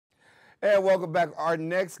And welcome back. Our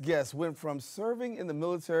next guest went from serving in the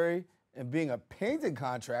military and being a painting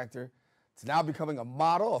contractor to now becoming a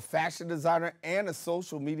model, a fashion designer, and a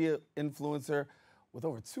social media influencer with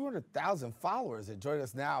over 200,000 followers. And joining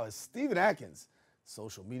us now is Stephen Adkins,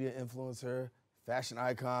 social media influencer, fashion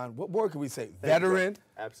icon. What more can we say? Veteran.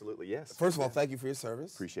 Absolutely, yes. First of all, thank you for your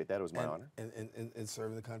service. Appreciate that. It was my honor. And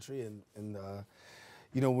serving the country. And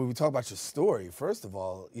you know, when we talk about your story, first of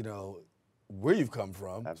all, you know, where you've come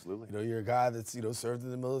from. Absolutely. You know, you're a guy that's, you know, served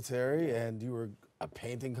in the military and you were a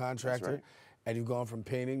painting contractor. That's right. And you've gone from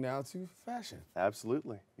painting now to fashion.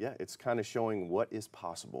 Absolutely. Yeah, it's kind of showing what is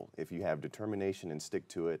possible if you have determination and stick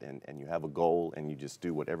to it and you have a goal and you just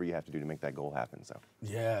do whatever you have to do to make that goal happen. So.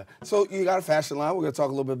 Yeah. So you got a fashion line. We're going to talk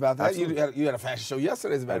a little bit about that. Absolutely. You had a fashion show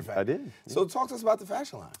yesterday, as a matter of fact. I did. Yeah. So talk to us about the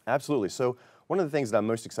fashion line. Absolutely. So one of the things that I'm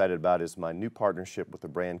most excited about is my new partnership with a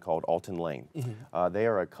brand called Alton Lane. Mm-hmm. They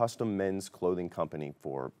are a custom men's clothing company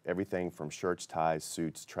for everything from shirts, ties,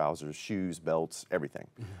 suits, trousers, shoes, belts, everything.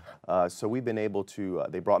 Mm-hmm. So we've been able to,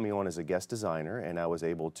 they brought me on as a guest designer and I was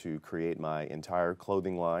able to create my entire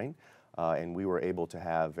clothing line. And we were able to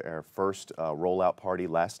have our first rollout party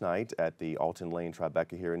last night at the Alton Lane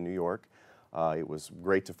Tribeca here in New York. It was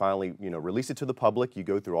great to finally, you know, release it to the public. You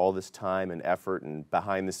go through all this time and effort and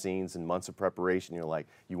behind the scenes and months of preparation. You're like,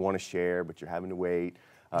 you want to share, but you're having to wait.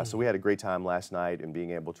 So we had a great time last night and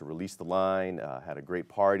being able to release the line. Had a great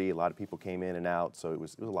party. A lot of people came in and out, so it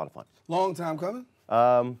was a lot of fun. Long time coming?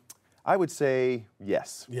 I would say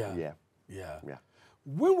yes. Yeah. Yeah. Yeah. Yeah.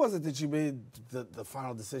 When was it that you made the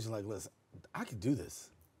final decision, like, listen, I could do this?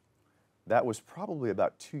 That was probably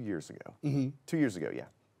about 2 years ago. Mm-hmm. 2 years ago, yeah.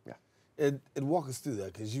 And walk us through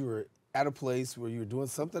that, because you were at a place where you were doing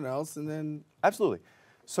something else, and then... Absolutely.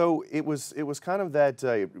 So it was kind of that,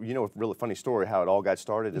 you know, a really funny story how it all got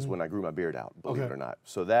started is when I grew my beard out, believe it or not.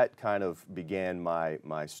 So that kind of began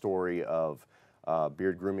my story of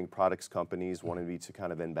beard grooming products companies, wanted me to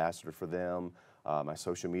kind of ambassador for them. My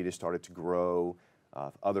social media started to grow.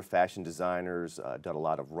 Other fashion designers, done a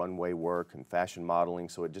lot of runway work and fashion modeling.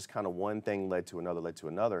 So it just kind of one thing led to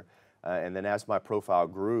another. And then as my profile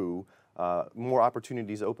grew, more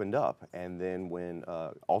opportunities opened up. And then when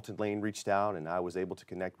Alton Lane reached out and I was able to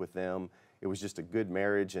connect with them, it was just a good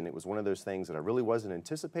marriage. And it was one of those things that I really wasn't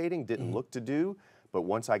anticipating, didn't look to do. But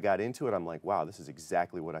once I got into it, I'm like, wow, this is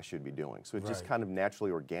exactly what I should be doing. So it just kind of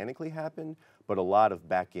naturally, organically happened, but a lot of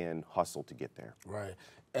back-end hustle to get there. Right.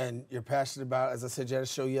 And you're passionate about, as I said, you had a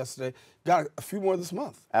show yesterday. Got a few more this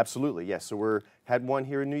month. Absolutely, yes. So we had one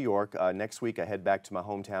here in New York. Next week, I head back to my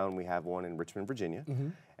hometown. We have one in Richmond, Virginia. Mm-hmm.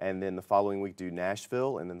 And then the following week, do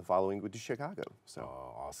Nashville. And then the following week, do Chicago. So,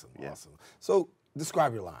 awesome, yeah. Awesome. So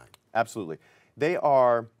describe your line. Absolutely. They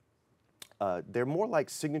are... they're more like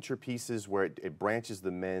signature pieces where it branches the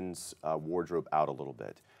men's wardrobe out a little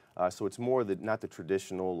bit. So it's more not the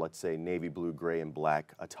traditional, let's say, navy blue, gray, and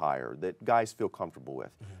black attire that guys feel comfortable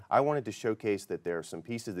with. Mm-hmm. I wanted to showcase that there are some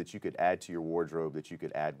pieces that you could add to your wardrobe that you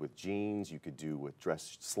could add with jeans, you could do with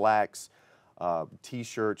dress slacks,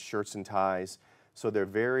 t-shirts, shirts and ties. So they're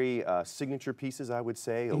very signature pieces, I would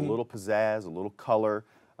say, a little pizzazz, a little color,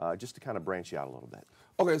 just to kind of branch you out a little bit.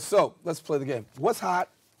 Okay, so let's play the game. What's hot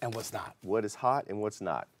and what's not? What is hot and what's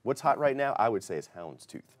not? What's hot right now, I would say, is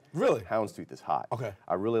houndstooth. Really? Houndstooth is hot. Okay.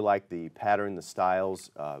 I really like the pattern, the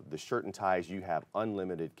styles, the shirt and ties. You have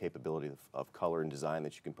unlimited capability of color and design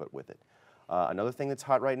that you can put with it. Another thing that's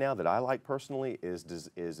hot right now that I like personally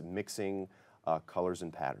is mixing colors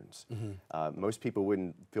and patterns. Mm-hmm. Most people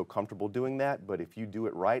wouldn't feel comfortable doing that, but if you do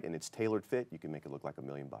it right and it's tailored fit, you can make it look like $1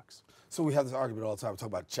 million. So we have this argument all the time. We talk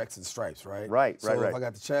about checks and stripes, right? Right, so right. if I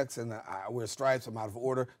got the checks and I wear stripes, I'm out of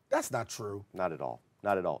order. That's not true. Not at all.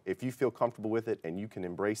 Not at all. If you feel comfortable with it and you can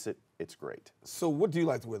embrace it, it's great. So what do you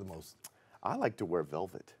like to wear the most? I like to wear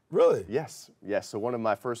velvet. Really? Yes, yes. So one of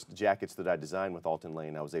my first jackets that I designed with Alton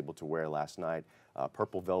Lane, I was able to wear last night,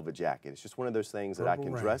 purple velvet jacket. It's just one of those things that I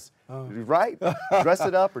can dress, right? Dress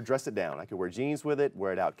it up or dress it down. I could wear jeans with it,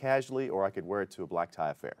 wear it out casually, or I could wear it to a black tie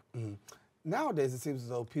affair. Mm-hmm. Nowadays, it seems as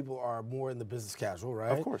though people are more in the business casual,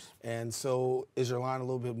 right? Of course. And so is your line a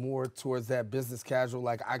little bit more towards that business casual?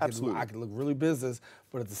 Like I could look really business,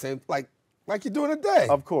 but at the same, like you're doing a day.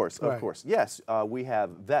 Of course, of course. Yes, we have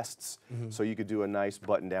vests. Mm-hmm. So you could do a nice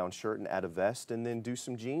button-down shirt and add a vest and then do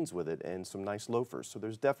some jeans with it and some nice loafers. So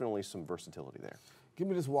there's definitely some versatility there. Give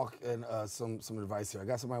me this walk and some advice here. I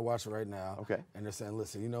got somebody watching right now. Okay. And they're saying,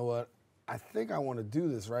 listen, you know what? I think I want to do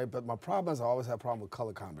this, right? But my problem is I always have a problem with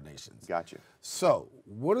color combinations. Gotcha. So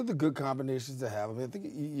what are the good combinations to have? I mean, I think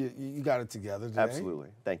you got it together today. Absolutely.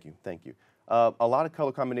 Thank you. Thank you. A lot of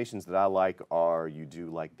color combinations that I like are you do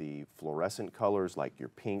like the fluorescent colors, like your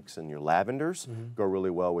pinks and your lavenders, go really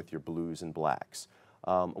well with your blues and blacks.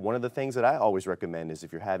 One of the things that I always recommend is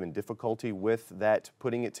if you're having difficulty with that,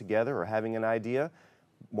 putting it together or having an idea,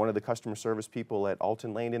 one of the customer service people at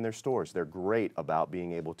Alton Lane in their stores, they're great about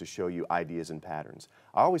being able to show you ideas and patterns.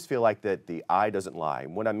 I always feel like that the eye doesn't lie.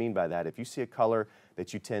 And what I mean by that, if you see a color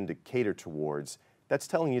that you tend to cater towards, that's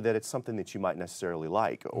telling you that it's something that you might necessarily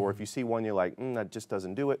like. Or if you see one you're like, that just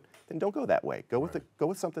doesn't do it, then don't go that way. Go with go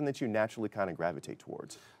with something that you naturally kind of gravitate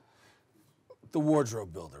towards. The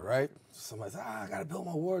wardrobe builder, right? Somebody says, I got to build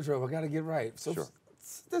my wardrobe. I got to get right. So Sure.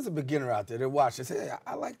 There's a beginner out there that watches. Say, hey,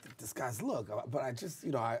 I like this guy's look, but I just,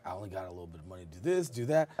 I only got a little bit of money to do this, do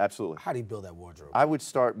that. Absolutely. How do you build that wardrobe? I would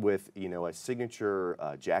start with, a signature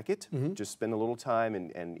jacket. Just spend a little time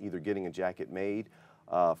and either getting a jacket made,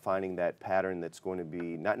 finding that pattern that's going to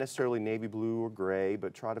be not necessarily navy blue or gray,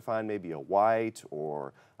 but try to find maybe a white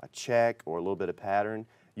or a check or a little bit of pattern.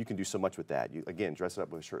 You can do so much with that. You, again, dress it up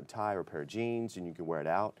with a shirt and tie or a pair of jeans, and you can wear it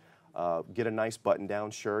out. Get a nice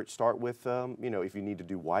button-down shirt. Start with, if you need to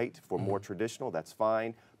do white for more traditional, that's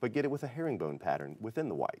fine. But get it with a herringbone pattern within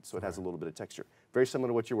the white, so it has a little bit of texture. Very similar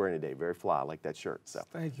to what you're wearing today. Very fly, I like that shirt. So.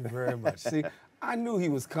 Thank you very much. See, I knew he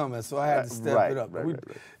was coming, so I had to step it up. Right.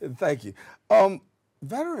 Thank you.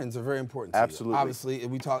 Veterans are very important to Absolutely. you. Obviously,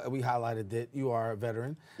 we highlighted that you are a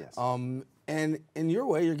veteran. Yes. And in your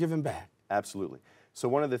way, you're giving back. Absolutely. So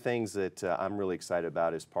one of the things that I'm really excited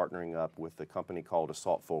about is partnering up with a company called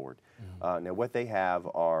Assault Forward. Now what they have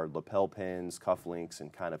are lapel pins, cufflinks,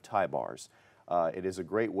 and kind of tie bars. It is a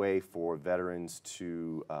great way for veterans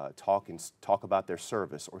to talk about their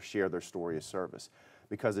service or share their story of service,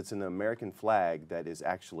 because it's an American flag that is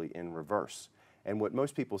actually in reverse. And what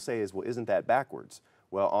most people say is, well, isn't that backwards?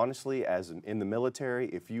 Well, honestly, in the military,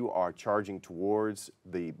 if you are charging towards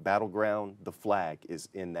the battleground, the flag is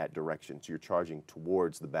in that direction. So you're charging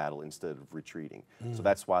towards the battle instead of retreating. So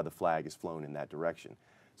that's why the flag is flown in that direction.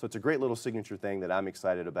 So it's a great little signature thing that I'm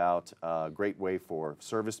excited about. Great way for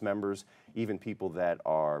service members, even people that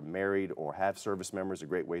are married or have service members, a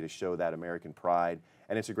great way to show that American pride.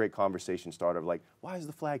 And it's a great conversation starter of like, why does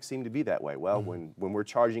the flag seem to be that way? Well, when we're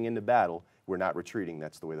charging into battle, we're not retreating.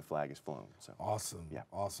 That's the way the flag is flown. So. Awesome. Yeah.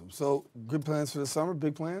 Awesome. So good plans for the summer?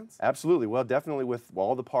 Big plans? Absolutely. Well, definitely with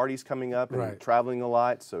all the parties coming up and traveling a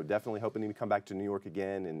lot. So definitely hoping to come back to New York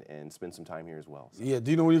again and spend some time here as well. So. Yeah.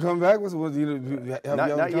 Do you know when you're coming back?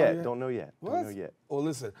 Not yet. Don't know yet. What? Don't know yet. Well,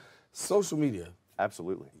 listen, social media.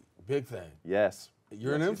 Absolutely. Big thing. Yes.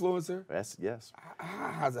 You're an influencer. Yes.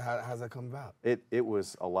 How's that come about? It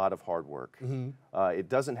was a lot of hard work. It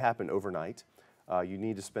doesn't happen overnight. You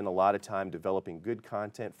need to spend a lot of time developing good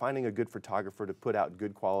content, finding a good photographer to put out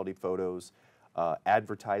good quality photos,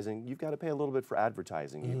 advertising. You've got to pay a little bit for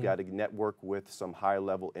advertising. You've got to network with some higher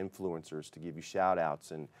level influencers to give you shout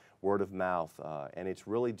outs and word of mouth. And it's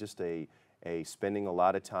really just a spending a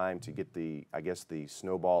lot of time to get the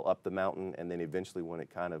snowball up the mountain, and then eventually when it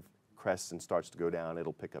kind of crests and starts to go down,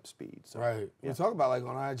 it'll pick up speed. So, right. Yeah. We talk about like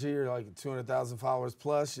on IG, you're like 200,000 followers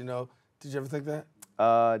plus, Did you ever think that?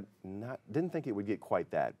 Didn't think it would get quite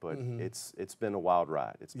that, but it's been a wild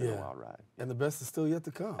ride. It's been a wild ride. And the best is still yet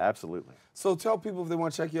to come. Absolutely. So tell people if they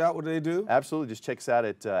want to check you out, what do they do? Absolutely. Just check us out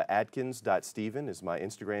at adkins.steven is my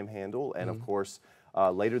Instagram handle. And of course,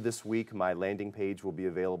 later this week, my landing page will be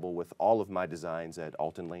available with all of my designs at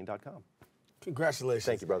altonlane.com. Congratulations.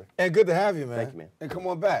 Thank you, brother. And good to have you, man. Thank you, man. And come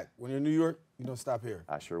on back. When you're in New York, you don't stop here.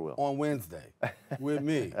 I sure will. On Wednesday with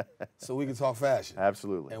me so we can talk fashion.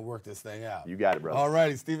 Absolutely. And work this thing out. You got it, brother. All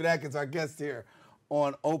righty. Stephen Adkins, our guest here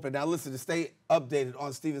on Open. Now, listen, to stay updated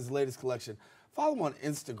on Stephen's latest collection, follow him on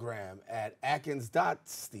Instagram at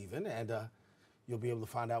atkins.steven, and you'll be able to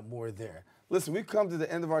find out more there. Listen, we've come to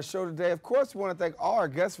the end of our show today. Of course, we want to thank all our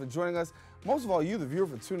guests for joining us. Most of all, you, the viewer,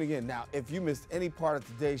 for tuning in. Now, if you missed any part of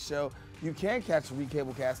today's show, you can catch the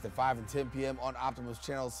recablecast at 5 and 10 p.m. on Optimus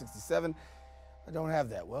Channel 67. I don't have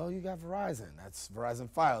that. Well, you got Verizon. That's Verizon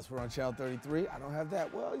Files. We're on Channel 33. I don't have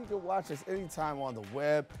that. Well, you can watch us anytime on the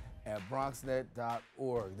web at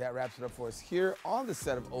bronxnet.org. That wraps it up for us here on the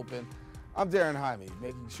set of Open. I'm Darren Jaime,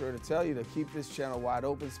 making sure to tell you to keep this channel wide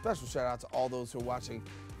open. Special shout out to all those who are watching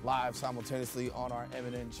live simultaneously on our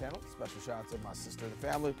MNN channel. Special shout out to my sister and the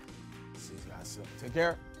family. See you guys soon. Take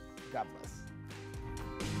care. God bless.